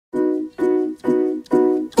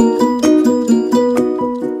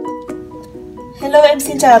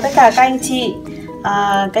xin chào tất cả các anh chị.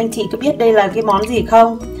 Các anh chị có biết đây là cái món gì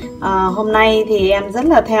không? Hôm nay thì em rất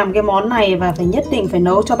là thèm cái món này và nhất định phải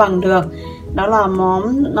nấu cho bằng được. Đó là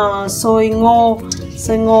món xôi ngô.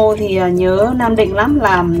 Xôi ngô thì nhớ Nam Định lắm,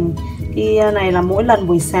 làm cái này là mỗi lần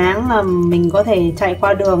buổi sáng là mình có thể chạy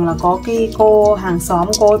qua đường là có cái cô hàng xóm,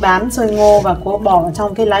 cô ấy bán xôi ngô và cô bỏ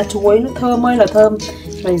trong cái lá chuối, nó thơm ơi là thơm.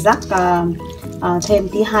 Rồi rắc thêm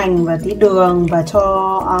tí hành và tí đường và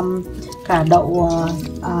cho cả đậu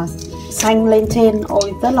xanh lên trên,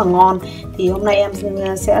 ôi rất là ngon. Thì hôm nay em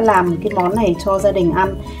sẽ làm cái món này cho gia đình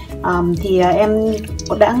ăn. Thì em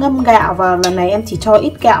đã ngâm gạo và lần này em chỉ cho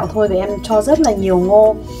ít gạo thôi và em cho rất là nhiều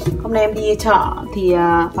ngô. Hôm nay em đi chợ thì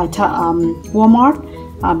ở chợ Walmart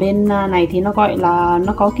ở bên này thì nó gọi là,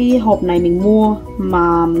 nó có cái hộp này mình mua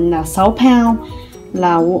mà là 6 pound,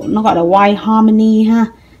 là nó gọi là White Harmony ha.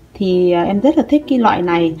 Thì em rất là thích cái loại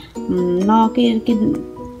này, nó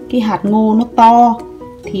cái hạt ngô nó to.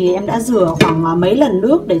 Thì em đã rửa khoảng mấy lần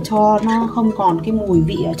nước để cho nó không còn cái mùi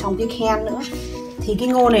vị ở trong cái khen nữa. Thì cái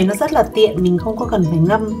ngô này nó rất là tiện, mình không có cần phải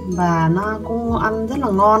ngâm và nó cũng ăn rất là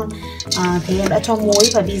ngon. Thì em đã cho muối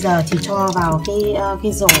và bây giờ chỉ cho vào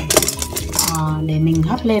cái rổ để mình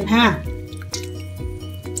hấp lên ha.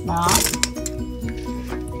 Đó,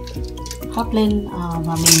 hấp lên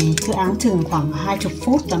và mình cứ áng chừng khoảng 20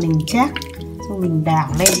 phút và mình chát, xong mình đảo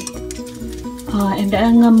lên. Em đã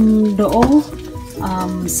ngâm đỗ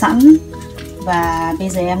sẵn và bây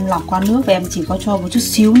giờ em lọc qua nước và em chỉ có cho một chút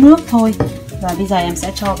xíu nước thôi. Và bây giờ em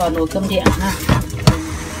sẽ cho vào nồi cơm điện ha.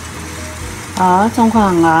 Trong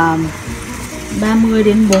khoảng 30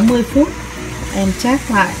 đến 40 phút em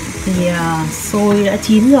check lại thì xôi đã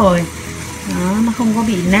chín rồi. Đó, nó không có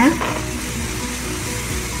bị nát.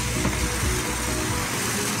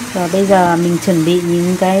 Và bây giờ mình chuẩn bị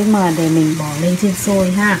những cái mà để mình bỏ lên trên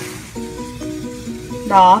xôi ha.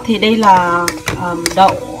 Đó, thì đây là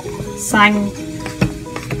đậu xanh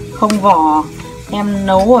không vỏ. Em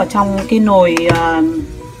nấu ở trong cái nồi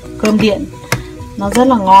cơm điện, nó rất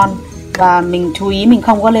là ngon. Và mình chú ý mình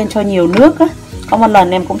không có lên cho nhiều nước á. Có một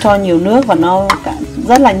lần em cũng cho nhiều nước và nó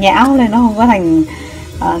rất là nhão nên nó không có thành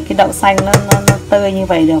cái đậu xanh nó tươi như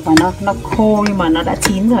vậy được, và nó khô nhưng mà nó đã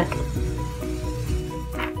chín rồi.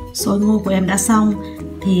 Xôi ngô của em đã xong.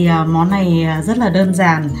 Thì món này rất là đơn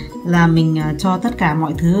giản, là mình cho tất cả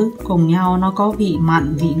mọi thứ cùng nhau, nó có vị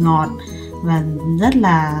mặn, vị ngọt và rất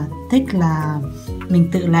là thích là mình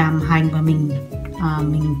tự làm hành và mình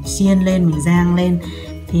chiên lên, mình rang lên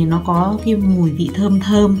thì nó có cái mùi vị thơm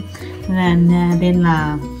thơm, nên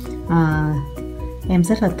là em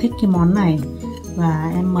rất là thích cái món này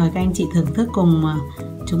và em mời các anh chị thưởng thức cùng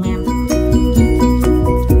chúng em.